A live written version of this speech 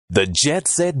The Jet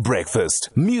Set Breakfast.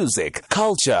 Music,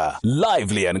 culture,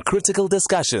 lively and critical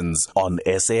discussions on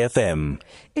SAFM.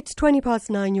 It's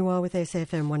 9:20. You are with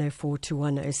SAFM 104 to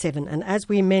 107. And as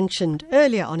we mentioned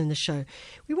earlier on in the show,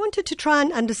 we wanted to try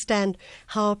and understand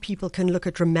how people can look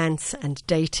at romance and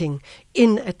dating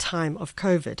in a time of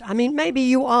COVID. I mean, maybe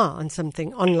you are on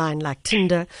something online like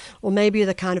Tinder, or maybe you're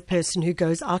the kind of person who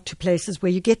goes out to places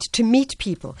where you get to meet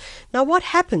people. Now, what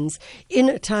happens in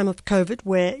a time of COVID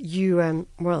where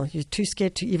you're too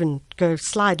scared to even go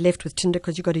slide left with Tinder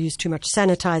because you've got to use too much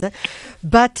sanitizer.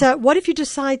 But what if you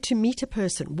decide to meet a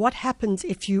person? What happens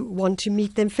if you want to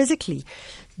meet them physically?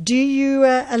 Do you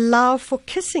allow for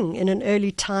kissing in an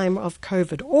early time of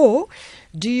COVID? Or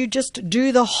do you just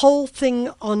do the whole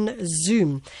thing on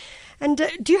Zoom? And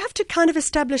do you have to kind of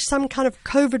establish some kind of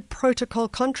COVID protocol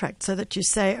contract so that you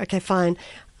say, okay, fine,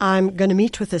 I'm going to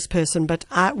meet with this person, but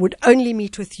I would only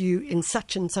meet with you in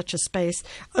such and such a space,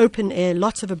 open air,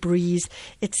 lots of a breeze,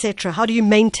 etc. How do you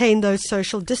maintain those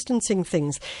social distancing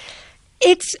things?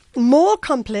 It's more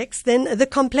complex than the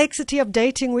complexity of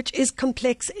dating, which is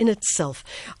complex in itself.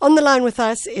 On the line with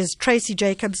us is TRACY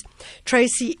Jacobs.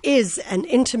 TRACY is an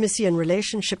intimacy and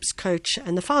relationships coach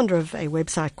and the founder of a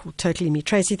website called Totally Me.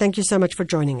 TRACY, thank you so much for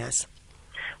joining us.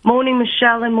 Morning,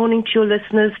 Michelle, and morning to your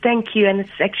listeners. Thank you. And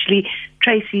it's actually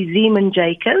TRACY Zeman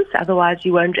Jacobs. Otherwise,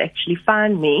 you won't actually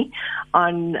find me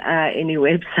on any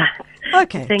website.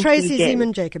 Okay, TRACY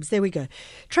Zeman Jacobs. There we go.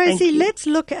 TRACY, let's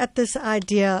look at this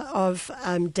idea of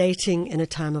dating in a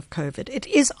time of COVID. It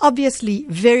is obviously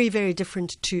very, very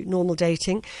different to normal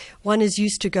dating. One is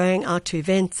used to going out to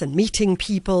events and meeting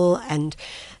people, and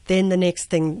then the next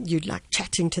thing you'd like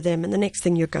chatting to them, and the next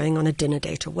thing you're going on a dinner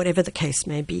date or whatever the case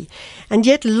may be. And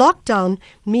yet lockdown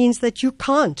means that you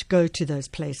can't go to those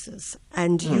places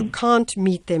and you can't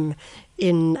meet them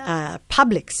in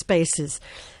public spaces.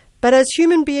 But as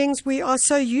human beings, we are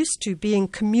so used to being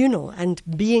communal and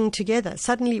being together.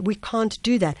 Suddenly we can't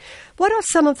do that. What are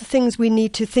some of the things we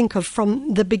need to think of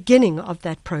from the beginning of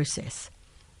that process?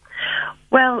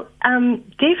 Well,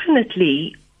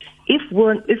 definitely, if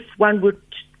one would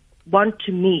want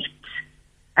to meet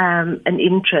an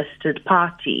interested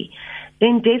party,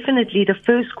 then definitely the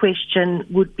first question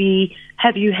would be,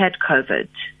 have you had COVID?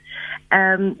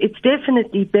 It's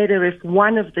definitely better if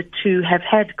one of the two have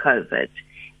had COVID.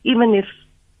 Even if,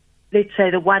 let's say,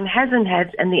 the one hasn't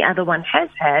had and the other one has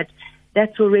had,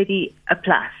 that's already a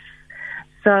plus.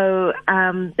 So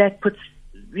that puts,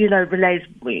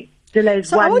 delays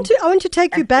so one. I want to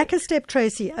take you back a step,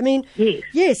 TRACY. I mean,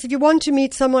 yes, if you want to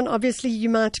meet someone, obviously you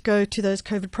might go to those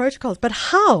COVID protocols. But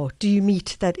how do you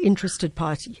meet that interested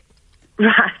party?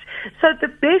 Right. So the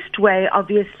best way,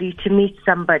 obviously, to meet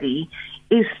somebody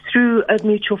is through a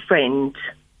mutual friend.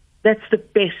 That's the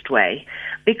best way,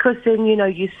 because then,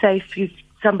 you're safe,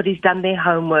 somebody's done their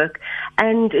homework.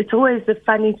 And it's always the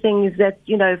funny thing is that,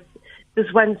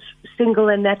 this one's single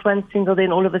and that one's single,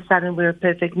 then all of a sudden we're a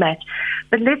perfect match.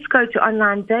 But let's go to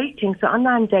online dating. So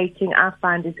online dating, I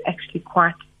find, is actually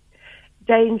quite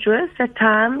dangerous at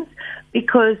times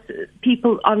because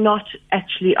people are not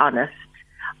actually honest.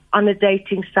 On a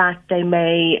dating site, they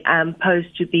may pose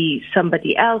to be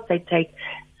somebody else. They take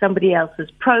somebody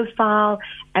else's profile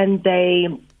and they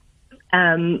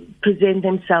present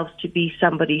themselves to be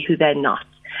somebody who they're not.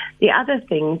 The other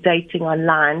thing, dating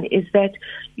online, is that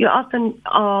you often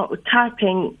are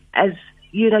typing as,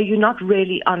 you're not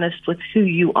really honest with who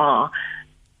you are.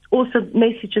 Also,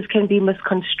 messages can be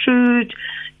misconstrued.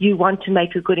 You want to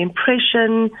make a good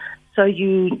impression, so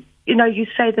you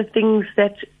say the things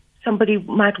that somebody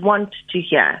might want to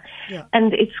hear. Yeah.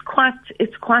 And it's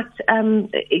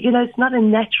not a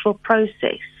natural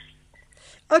process.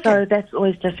 Okay. So that's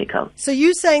always difficult. So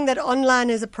you're saying that online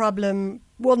is a problem,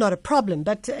 well, not a problem,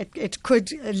 but it could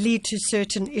lead to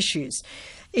certain issues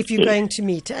if you're going to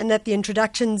meet, and that the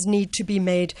introductions need to be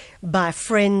made by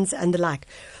friends and the like.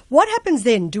 What happens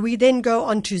then? Do we then go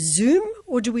on to Zoom,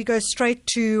 or do we go straight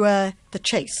to the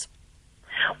chase?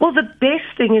 Well, the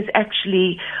best thing is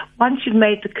actually, once you've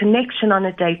made the connection on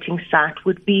a dating site,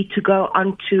 would be to go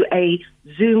onto a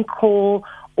Zoom call,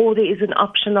 or there is an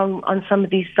option on some of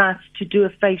these sites to do a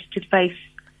face-to-face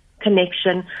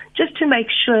connection, just to make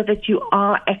sure that you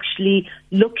are actually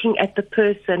looking at the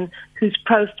person whose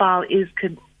profile is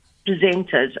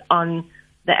presented on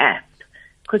the app.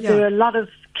 Because there are a lot of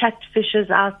catfishers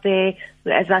out there who,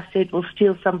 as I said, will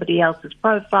steal somebody else's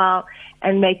profile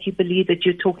and make you believe that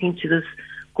you're talking to this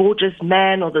gorgeous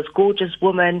man or this gorgeous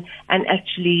woman, and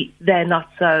actually they're not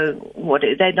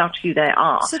they're not who they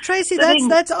are. So Tracy,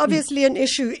 that's obviously an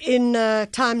issue in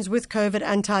times with COVID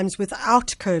and times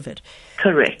without COVID.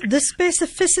 Correct. The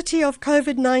specificity of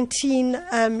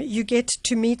COVID-19, you get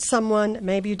to meet someone,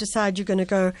 maybe you decide you're going to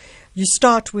go, you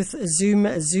start with a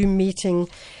Zoom meeting.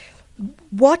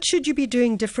 What should you be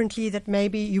doing differently that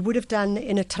maybe you would have done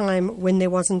in a time when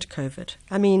there wasn't COVID?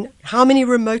 I mean, how many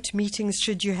remote meetings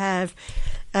should you have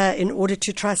in order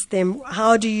to trust them?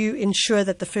 How do you ensure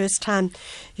that the first time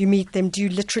you meet them, do you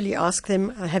literally ask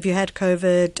them, have you had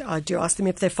COVID? Or do you ask them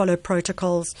if they follow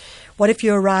protocols? What if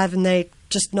you arrive and they're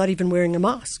just not even wearing a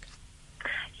mask?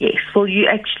 Yes, well, you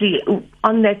actually,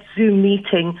 on that Zoom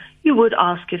meeting, you would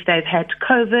ask if they've had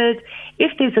COVID.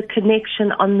 If there's a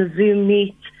connection on the Zoom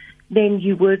meet, then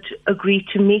you would agree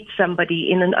to meet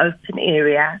somebody in an open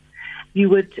area. You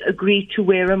would agree to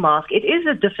wear a mask. It is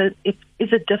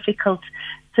a difficult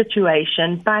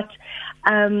situation, but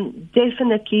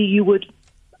definitely you would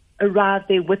arrive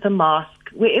there with a mask.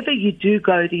 Wherever you do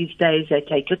go these days, they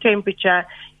take your temperature.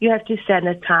 You have to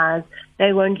sanitize.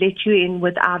 They won't let you in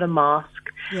without a mask.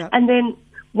 Yeah. And then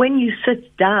when you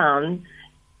sit down,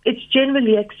 it's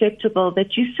generally acceptable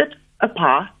that you sit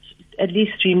apart, at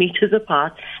least 3 meters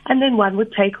apart, and then one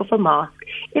would take off a mask.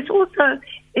 It's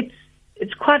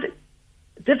quite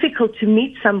difficult to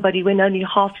meet somebody when only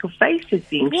half your face is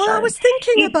being shown. Well, I was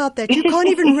thinking about that. You can't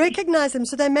even recognize them,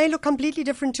 so they may look completely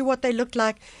different to what they looked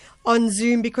like on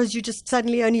Zoom because you're just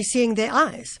suddenly only seeing their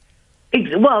eyes.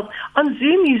 Well, on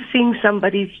Zoom you're seeing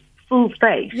somebody's full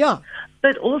face. Yeah.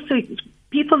 But also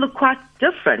people look quite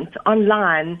different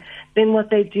online than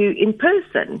what they do in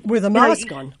person. With a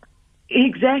mask on.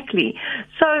 Exactly.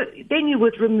 So then you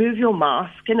would remove your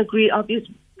mask and agree,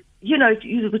 obviously, you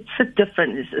would sit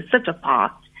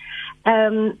apart,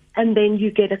 and then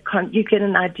you get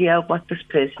an idea of what this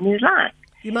person is like.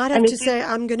 You might have to say,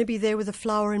 I'm going to be there with a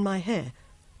flower in my hair,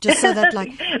 just so that,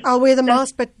 I'll wear the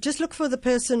mask, but just look for the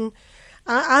person.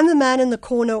 I'm the man in the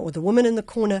corner or the woman in the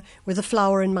corner with a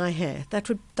flower in my hair. That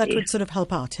would sort of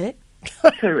help out, eh?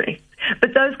 Correct.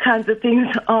 But those kinds of things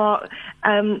are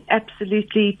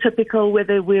absolutely typical,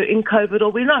 whether we're in COVID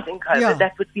or we're not in COVID. Yeah.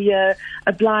 That would be a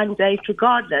blind date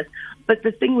regardless. But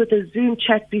the thing with a Zoom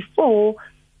chat before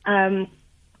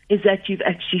is that you've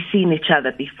actually seen each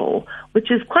other before,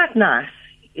 which is quite nice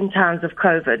in times of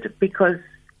COVID, because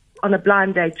on a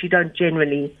blind date you don't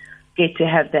generally get to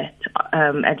have that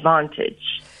advantage.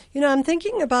 I'm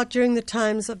thinking about during the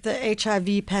times of the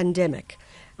HIV pandemic.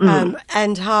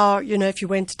 And how, if you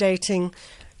went dating,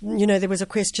 there was a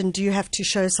question, do you have to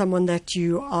show someone that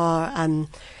you are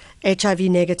HIV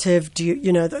negative?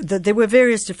 There were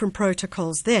various different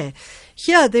protocols there.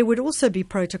 Here, there would also be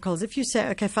protocols. If you say,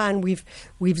 okay, fine, we've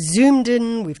Zoomed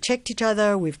in, we've checked each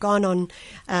other, we've gone on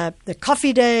the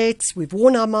coffee dates, we've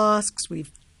worn our masks,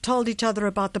 we've told each other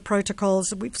about the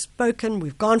protocols, we've spoken,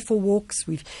 we've gone for walks,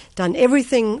 we've done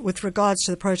everything with regards to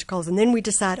the protocols, and then we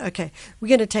decide, okay, we're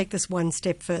going to take this one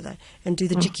step further and do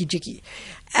the jiggy.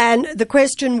 And the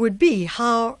question would be,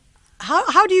 how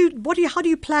do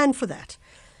you plan for that?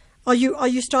 Are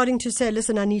you starting to say,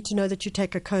 listen, I need to know that you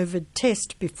take a COVID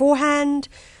test beforehand?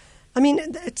 I mean,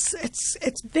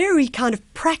 it's very kind of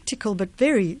practical, but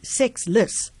very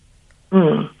sexless.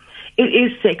 It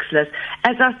is sexless.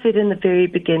 As I said in the very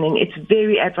beginning, it's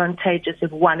very advantageous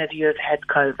if one of you has had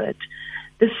COVID.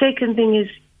 The second thing is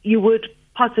you would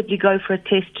possibly go for a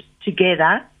test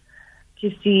together to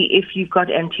see if you've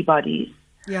got antibodies.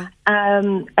 Yeah.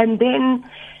 And then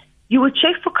you would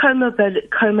check for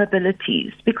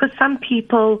comorbidities, because some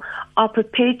people are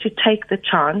prepared to take the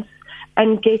chance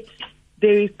and get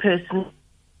very personal,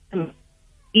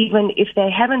 even if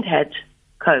they haven't had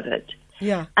COVID.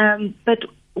 Yeah. But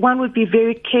one would be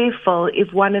very careful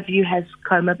if one of you has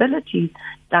comorbidities,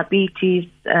 diabetes,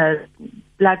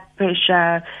 blood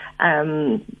pressure,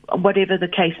 whatever the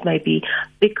case may be,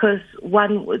 because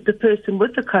the person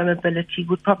with the comorbidity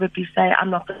would probably say, I'm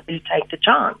not going to take the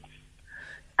chance.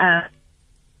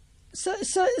 So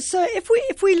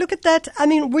if we look at that, I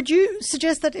mean, would you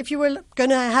suggest that if you were going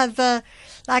to have,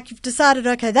 you've decided,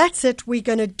 okay, that's it, we're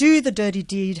going to do the dirty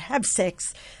deed, have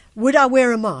sex, would I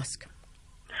wear a mask?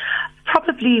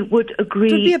 Probably would agree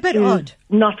it would be a bit odd.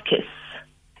 Not kiss.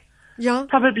 Yeah.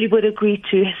 Probably would agree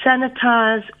to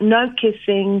sanitize, no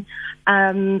kissing.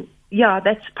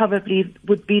 That's probably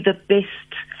would be the best.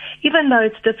 Even though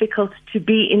it's difficult to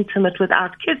be intimate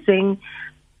without kissing,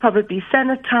 probably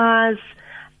sanitize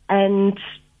and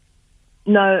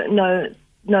no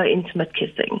intimate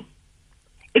kissing.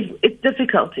 It's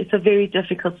difficult. It's a very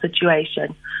difficult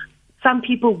situation. Some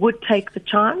people would take the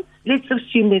chance. Let's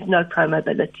assume there's no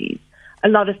comorbidities. a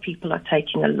lot of people are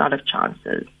taking a lot of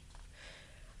chances.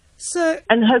 So,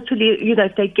 and hopefully,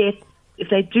 if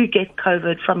they do get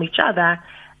COVID from each other,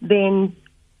 then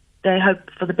they hope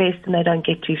for the best and they don't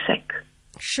get too sick.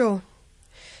 Sure.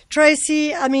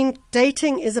 TRACY, I mean,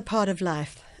 dating is a part of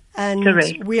life. And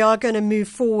Correct. We are going to move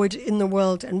forward in the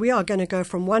world, and we are going to go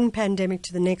from one pandemic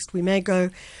to the next. We may go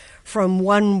from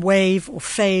one wave or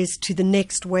phase to the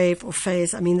next wave or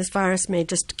phase. I mean, this virus may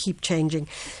just keep changing.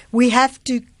 We have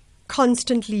to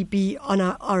constantly be on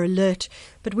our alert,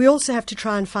 but we also have to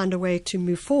try and find a way to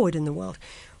move forward in the world.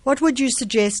 What would you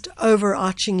suggest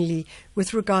overarchingly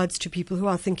with regards to people who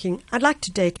are thinking, I'd like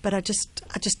to date, but I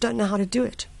just don't know how to do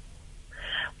it?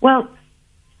 Well,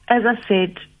 as I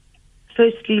said,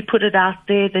 firstly, put it out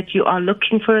there that you are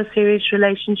looking for a serious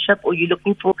relationship or you're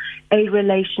looking for a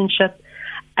relationship,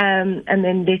 and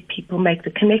then let people make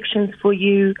the connections for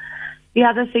you. The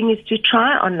other thing is to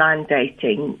try online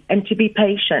dating and to be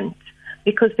patient,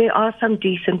 because there are some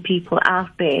decent people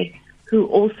out there who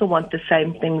also want the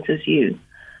same things as you.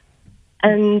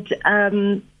 And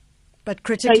but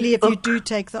critically, Facebook, if you do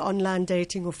take the online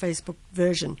dating or Facebook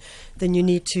version, then you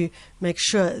need to make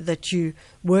sure that you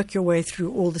work your way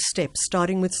through all the steps,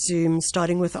 starting with Zoom,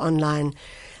 starting with online,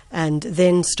 and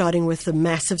then starting with the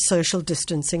massive social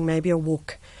distancing, maybe a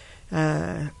walk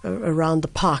around the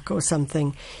park or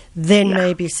something, then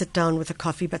maybe sit down with a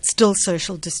coffee, but still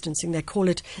social distancing. They call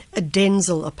it a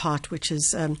Denzel apart, which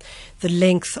is the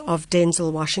length of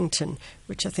Denzel, Washington,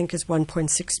 which I think is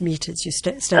 1.6 meters. You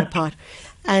stay apart.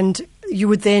 And you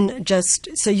would then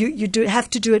so you do have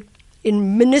to do it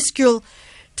in minuscule,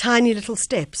 tiny little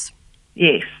steps.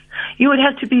 Yes. You would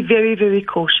have to be very, very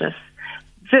cautious.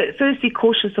 Firstly,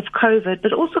 cautious of COVID,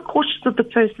 but also cautious of the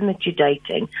person that you're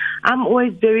dating. I'm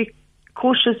always very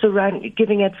cautious around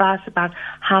giving advice about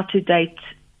how to date,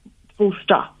 full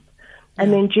stop.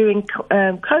 And then during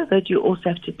COVID, you also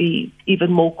have to be even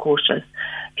more cautious.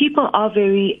 People are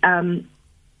very,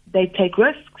 they take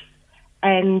risks,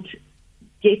 and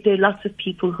yet there are lots of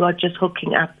people who are just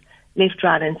hooking up left,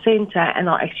 right, and center and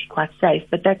are actually quite safe.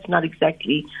 But that's not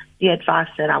exactly the advice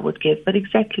that I would give, but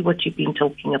exactly what you've been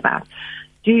talking about.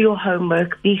 Do your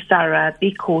homework, be thorough,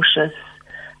 be cautious,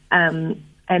 and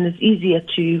it's easier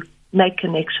to make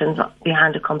connections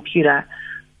behind a computer.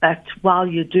 But while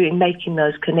you're making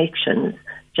those connections,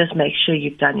 just make sure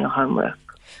you've done your homework.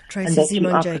 TRACY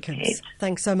Simon-Jacobs,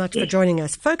 thanks so much for joining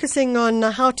us. Focusing on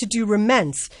how to do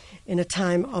romance in a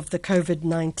time of the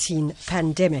COVID-19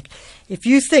 pandemic. If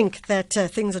you think that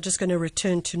things are just going to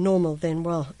return to normal, then,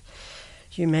 well,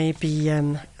 you may be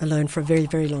alone for a very,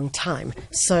 very long time.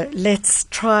 So let's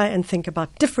try and think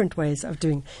about different ways of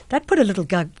doing that. Put a little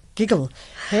giggle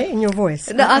in your voice.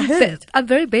 No, I'm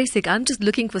very basic. I'm just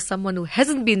looking for someone who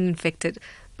hasn't been infected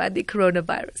by the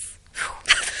coronavirus.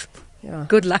 Yeah.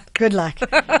 Good luck. Good luck.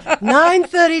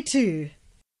 9:32.